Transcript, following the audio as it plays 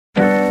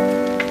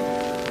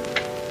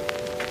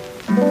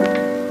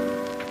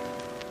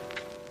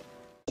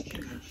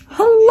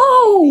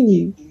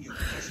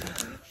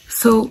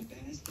So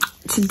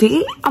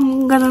today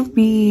I'm gonna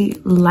be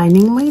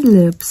lining my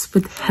lips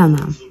with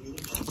henna.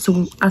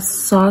 So I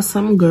saw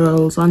some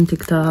girls on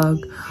TikTok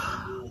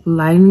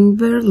lining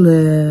their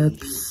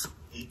lips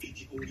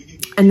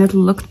and it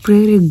looked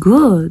pretty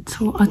good,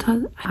 so I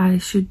thought I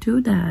should do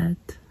that,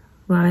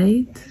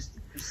 right?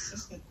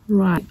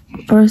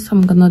 First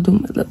I'm gonna do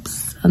my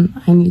lips, and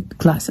I need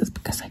glasses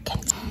because I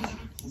can't see.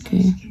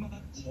 Okay,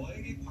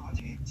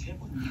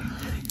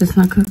 it's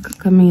not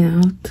coming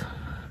out.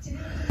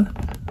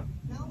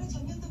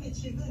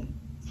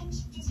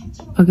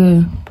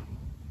 Okay,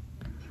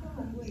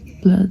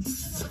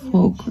 let's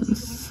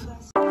focus.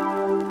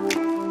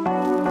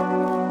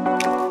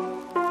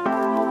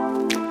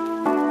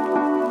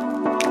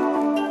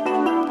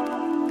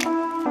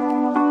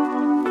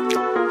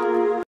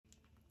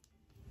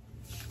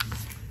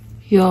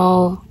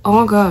 Y'all, oh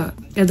my god,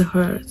 it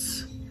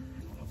hurts.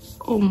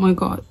 Oh my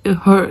god, it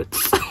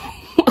hurts.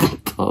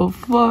 What the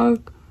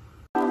fuck?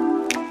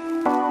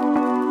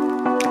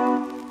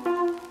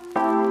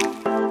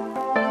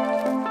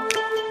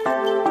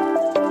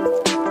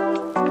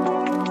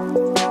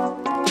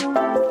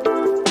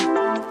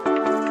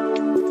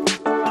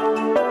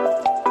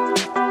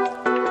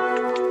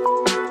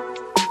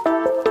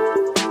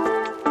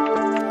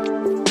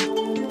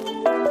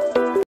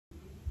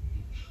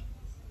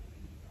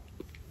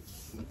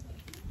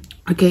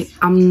 Okay,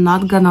 I'm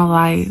not gonna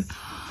lie,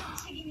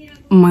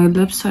 my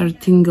lips are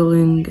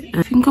tingling.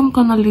 I think I'm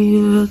gonna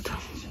leave it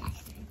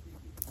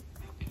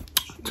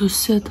to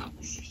sit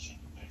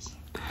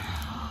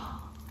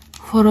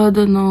for, I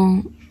don't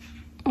know,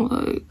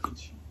 like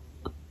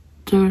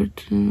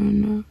 30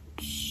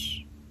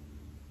 minutes.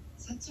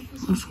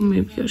 Also,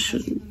 maybe I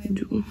should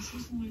do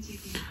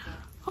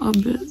a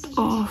bit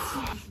of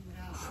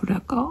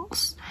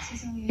freckles.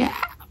 Yeah.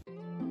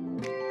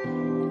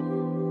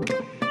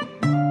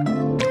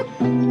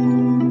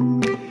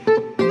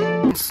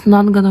 It's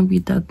not gonna be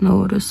that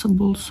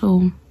noticeable,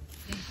 so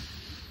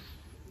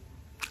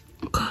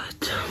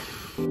good.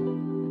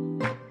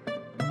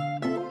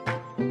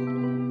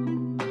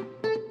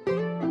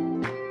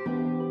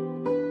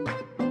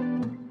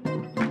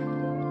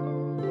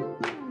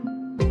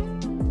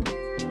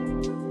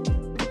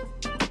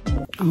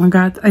 Oh my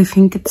god, I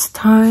think it's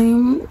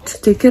time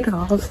to take it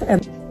off,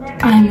 and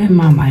I'm in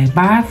my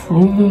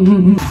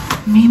bathroom.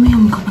 Maybe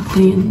I'm gonna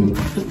clean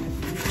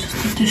just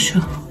the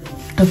tissue.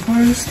 The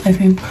first, I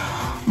think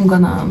I'm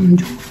gonna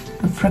do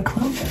the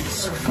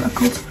freckles.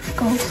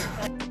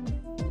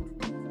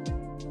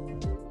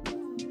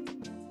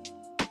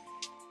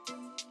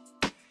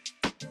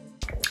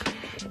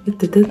 It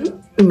didn't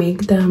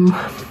make them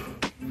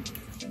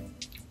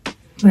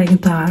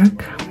like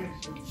dark.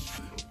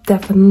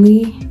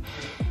 Definitely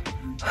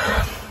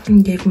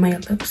gave my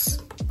lips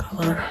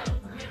color.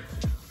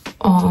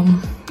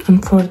 And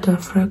for the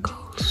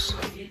freckles,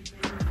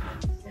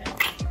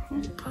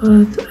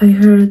 but I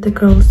heard the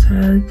girl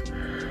said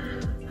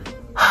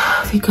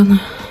we're gonna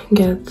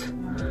get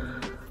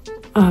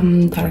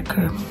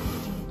darker,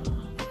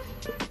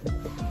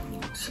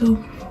 so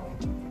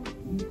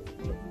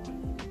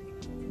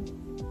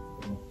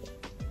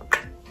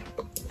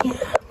yeah.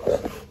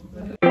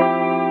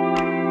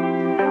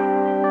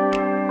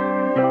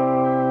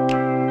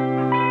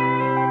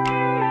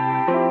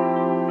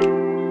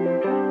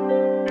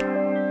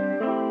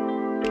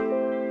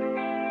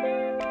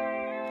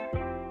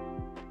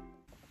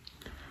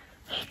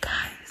 Hey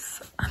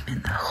guys, I'm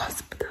in the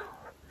hospital.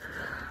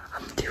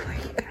 I'm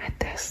doing a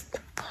test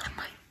for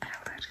my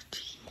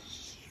allergies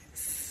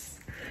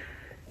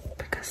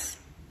because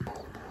I'm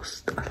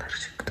almost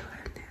allergic to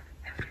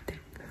everything.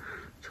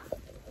 So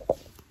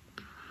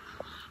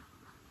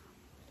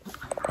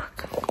I'm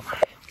rocking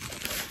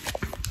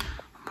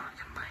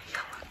my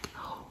yellow.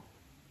 Oh,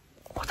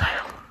 what the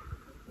hell?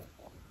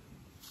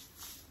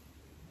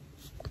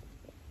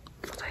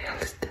 What the hell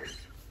is this?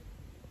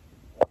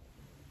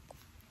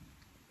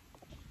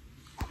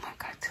 Oh my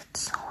god,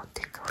 it's so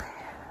ticklish.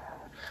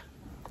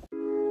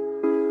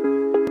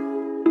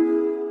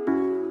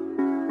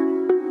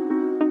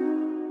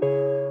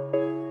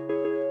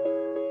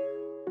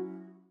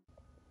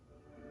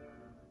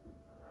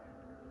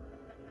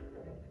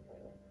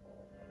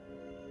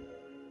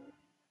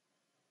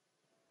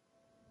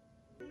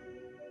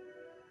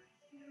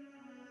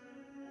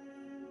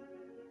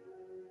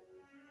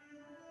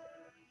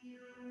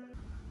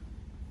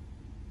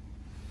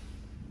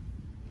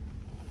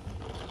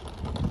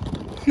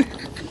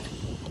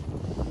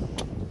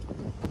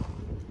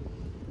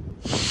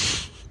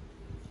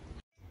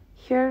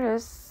 Here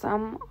is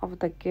some of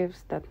the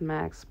gifts that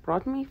Max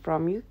brought me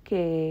from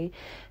UK.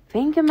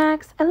 Thank you,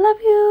 Max. I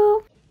love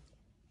you.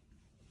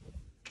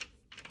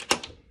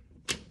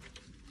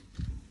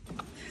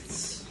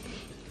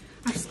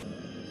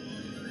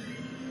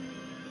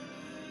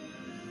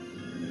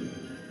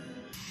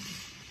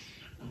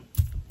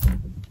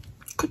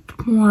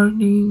 Good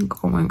morning.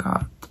 Oh my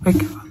god, I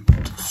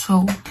got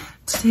so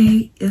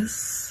today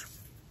is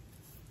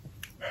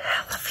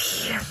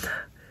Halloween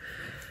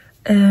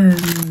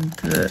and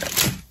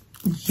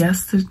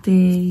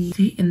yesterday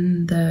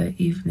in the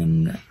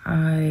evening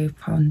I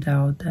found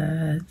out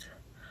that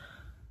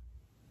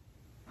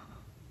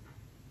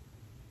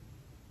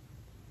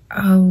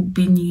I'll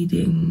be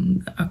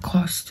needing a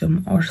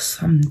costume or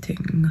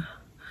something,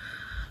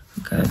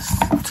 because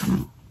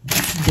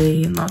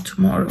today, not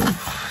tomorrow,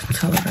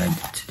 it's already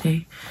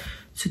today.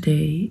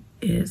 Today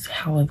is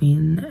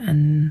Halloween,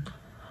 and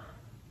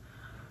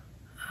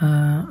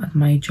at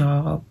my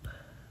job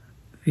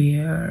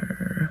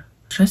we're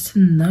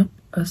dressing up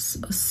as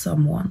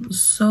someone,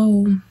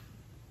 so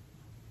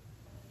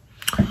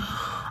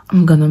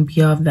I'm gonna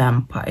be a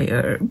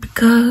vampire,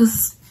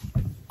 because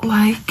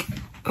like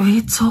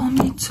they told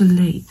me too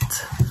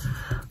late,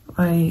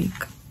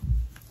 like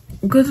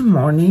good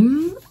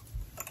morning,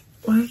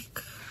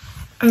 like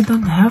I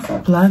don't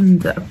have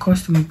planned a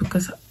costume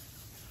because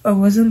I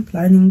wasn't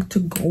planning to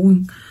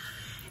go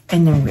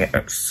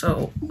anywhere,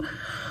 so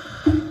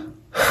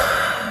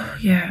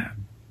yeah,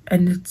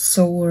 and it's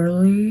so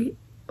early,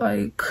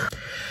 like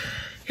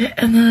yeah,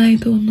 and I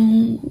don't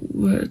know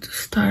where to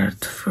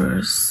start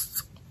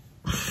first.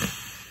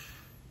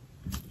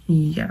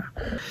 Yeah,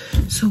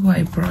 so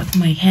I brought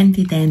my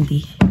handy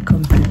dandy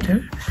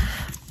computer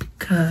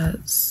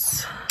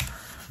because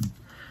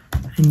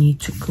I need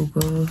to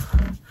Google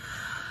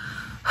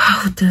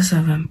how does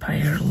a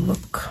vampire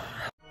look.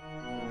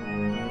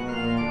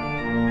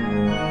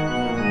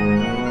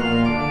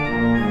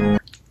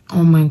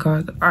 Oh my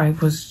god, I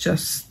was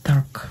just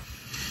stuck.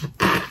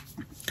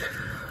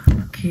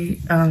 Okay,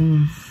 I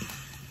don't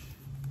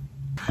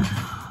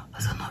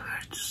know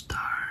where to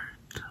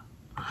start.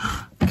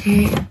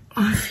 Okay,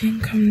 I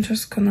think I'm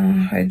just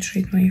gonna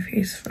hydrate my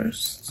face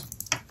first.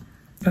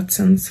 But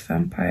since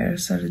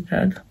vampires are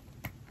dead,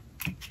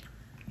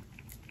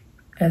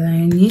 and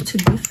I need to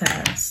be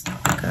fast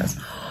because,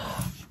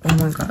 oh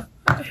my god,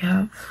 I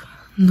have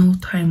no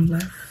time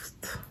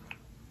left.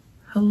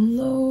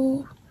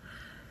 Hello?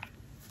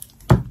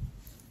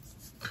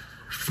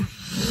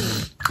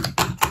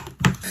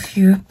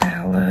 Few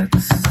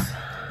palettes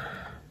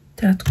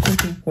that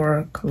could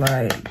work,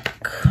 like,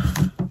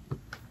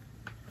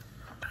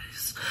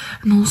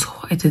 and also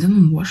I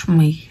didn't wash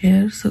my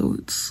hair, so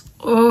it's,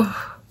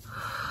 oh,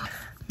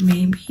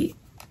 maybe,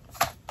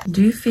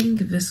 do you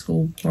think this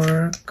will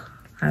work?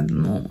 I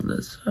don't know,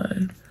 that's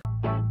why.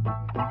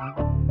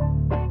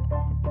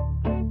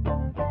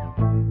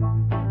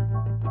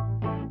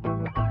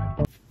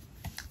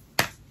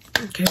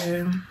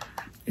 Okay,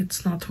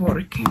 it's not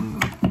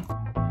working.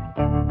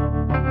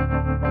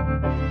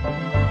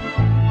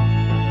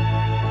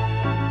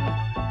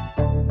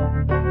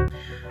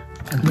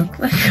 I look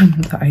like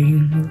I'm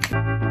dying.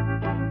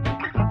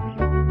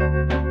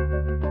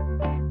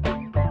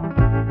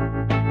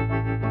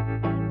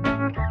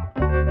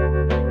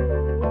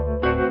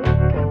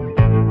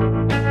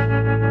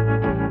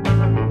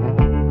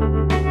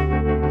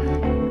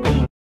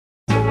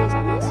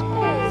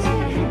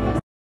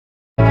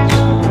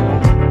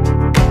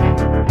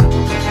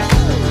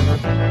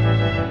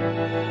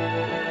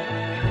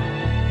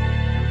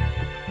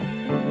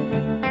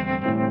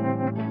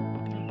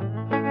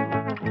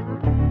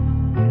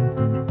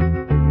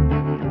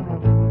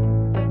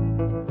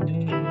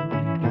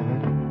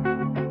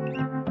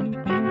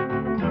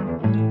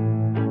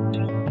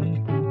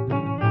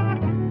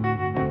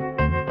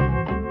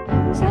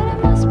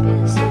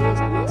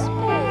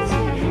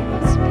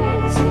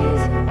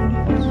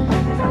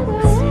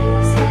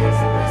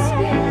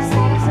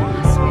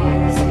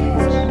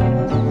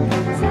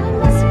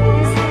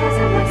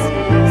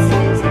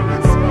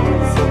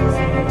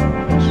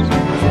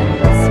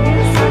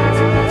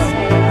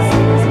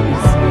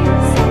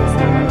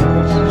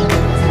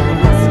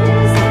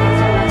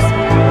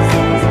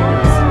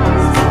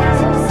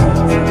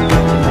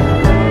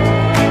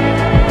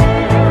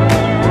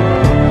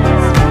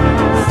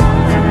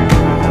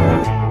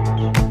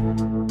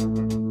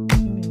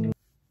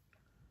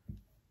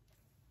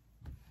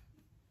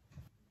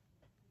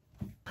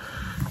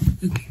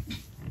 Okay.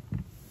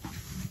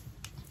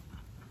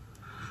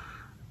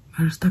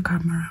 Where's the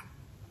camera?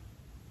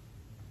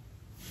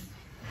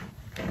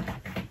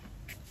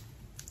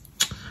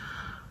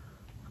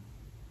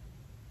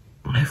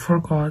 I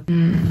forgot.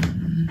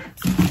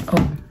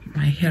 Oh,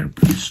 my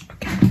hairbrush.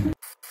 Okay.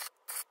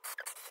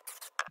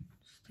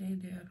 Stay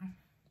there.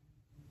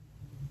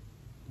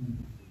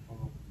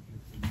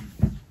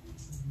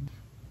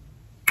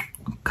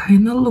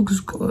 Kinda looks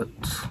good.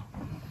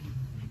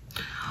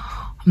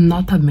 I'm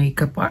not a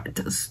makeup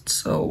artist,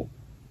 so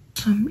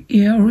some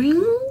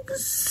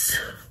earrings,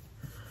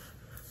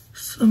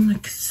 some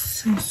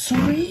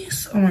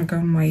accessories. Oh my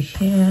god, my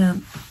hair.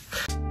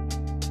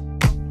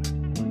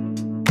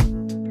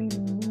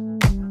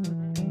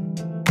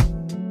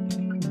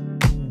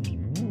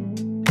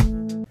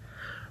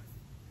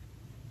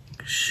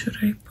 Should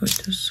I put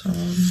this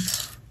on?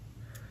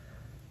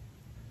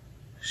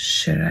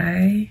 Should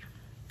I?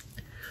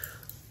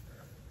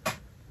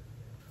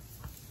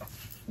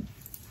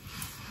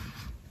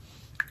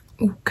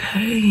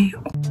 Okay.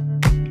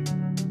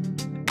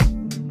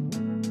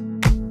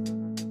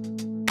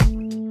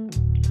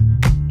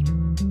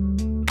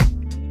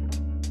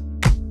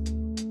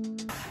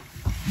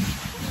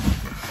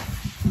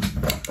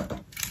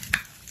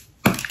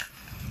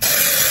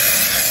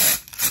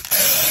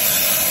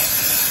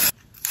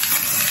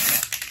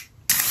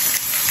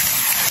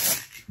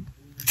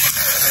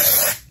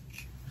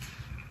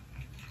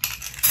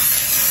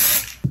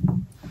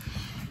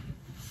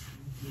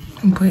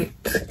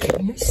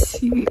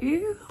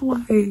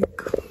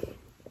 like.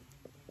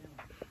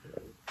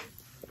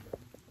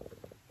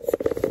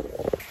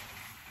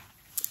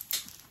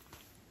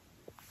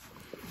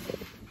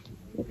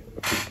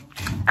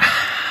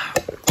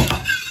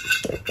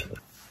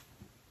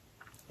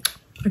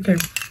 Okay,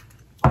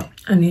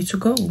 I need to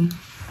go.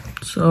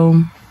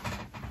 So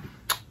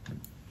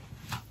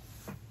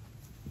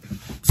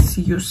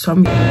see you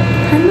some.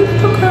 I'm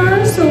in the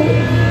car, so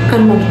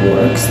I'm at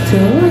work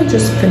still. I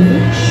just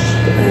finished,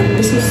 and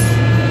this is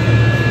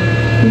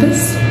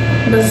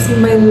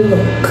my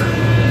look,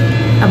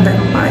 a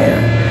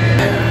vampire.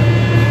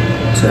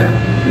 So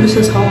this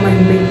is how my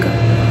makeup,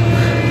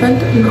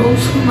 and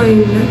also my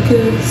neck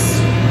is.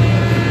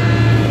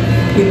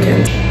 You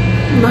can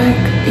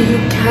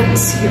can't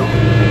see.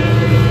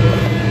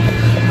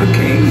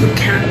 Okay, you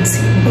can't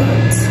see,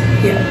 but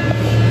yeah.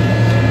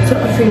 So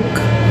I think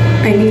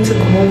I need to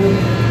go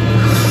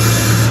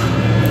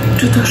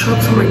to the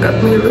shops. Oh my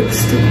god, my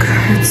lipstick,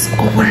 it's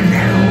over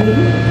now.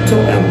 So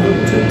I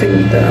want to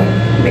take the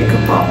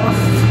makeup off.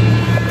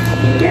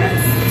 Yes.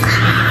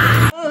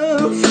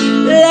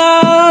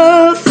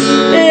 Love,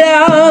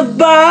 love,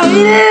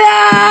 love,